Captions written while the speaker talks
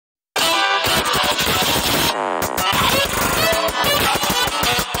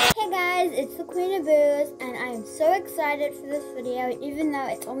it's the Queen of Boos, and I am so excited for this video, even though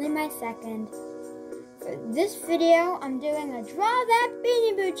it's only my second. For this video, I'm doing a Draw That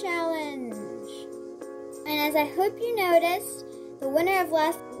Beanie Boo challenge. And as I hope you noticed, the winner of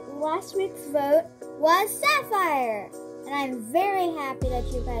last week's vote was Sapphire. And I'm very happy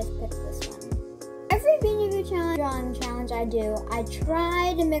that you guys picked this one. Every Beanie Boo drawing challenge I do, I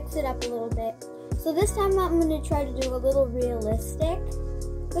try to mix it up a little bit. So this time I'm going to try to do a little realistic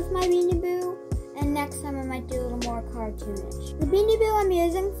with my Beanie Boo, and next time I might do a little more cartoonish. The Beanie Boo I'm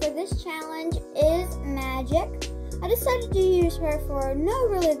using for this challenge is Magic. I decided to use her for no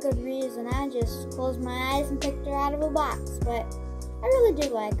really good reason. I just closed my eyes and picked her out of a box, but I really do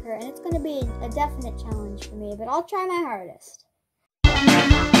like her, and it's going to be a definite challenge for me, but I'll try my hardest.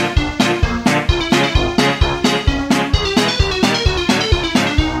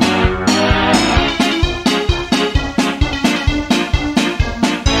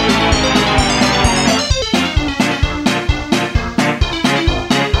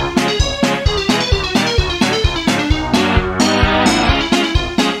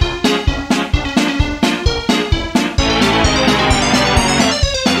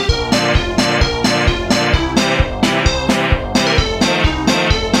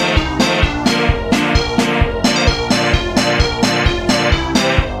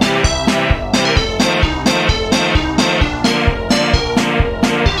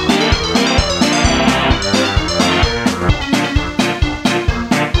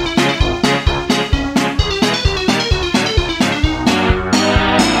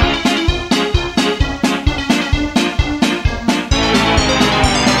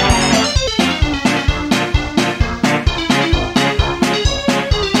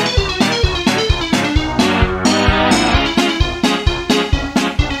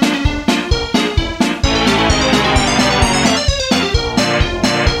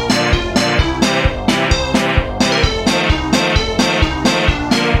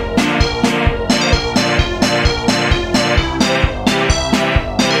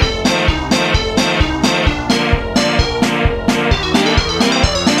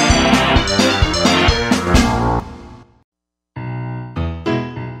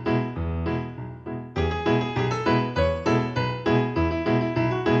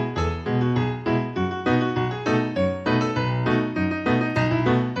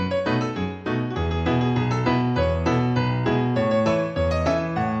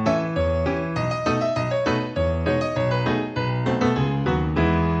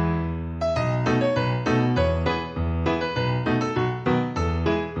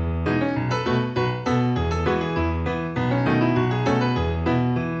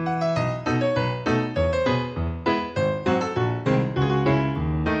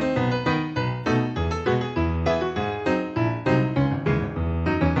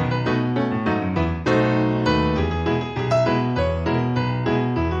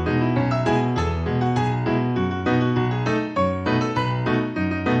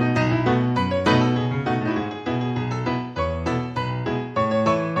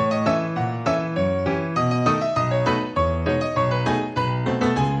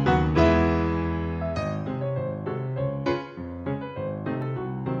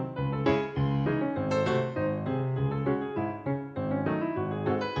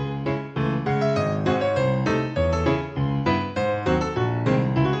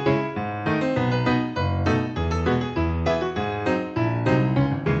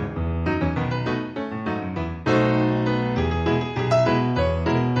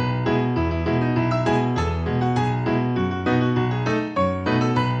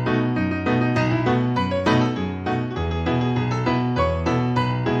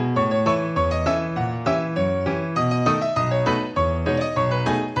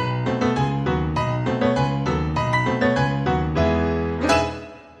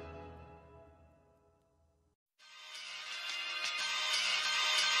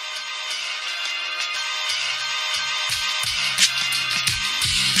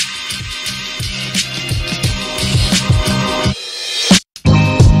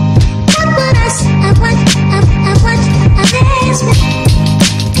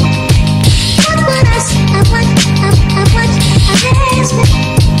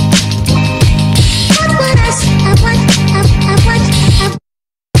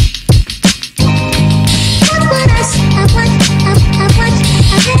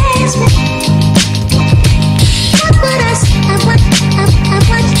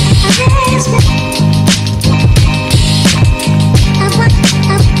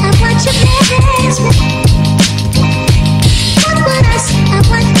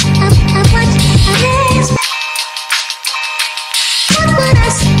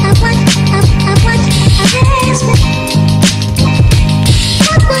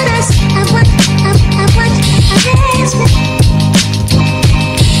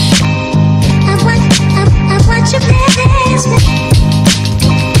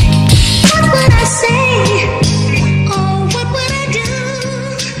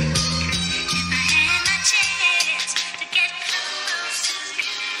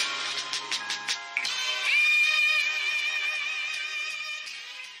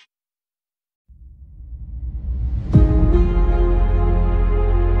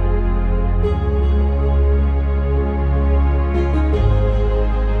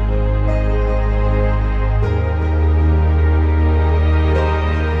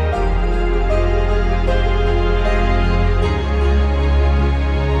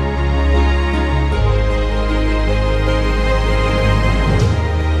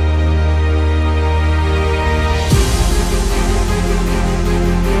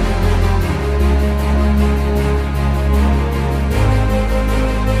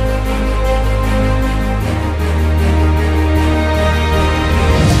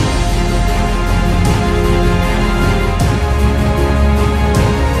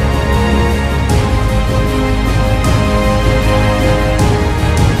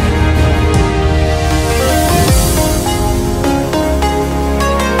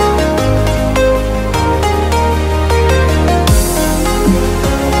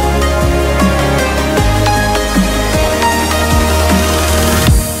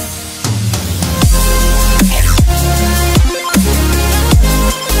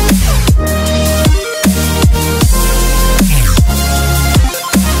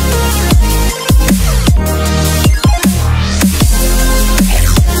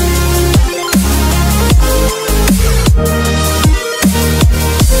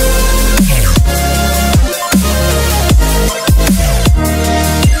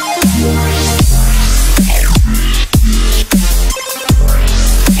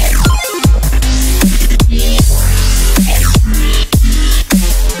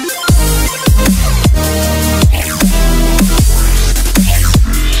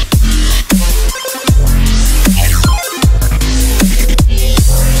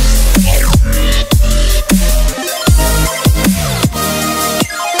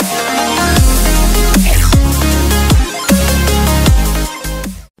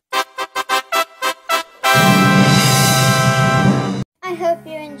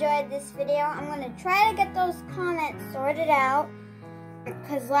 going to try to get those comments sorted out,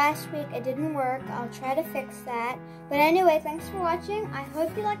 because last week it didn't work. I'll try to fix that. But anyway, thanks for watching. I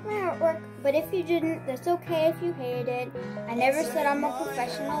hope you liked my artwork, but if you didn't, that's okay if you hated it. I never said I'm a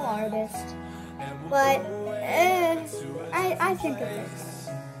professional artist, but I think it is.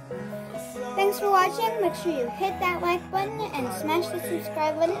 Thanks for watching. Make sure you hit that like button and smash the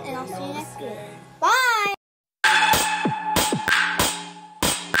subscribe button, and I'll see you next week. Bye!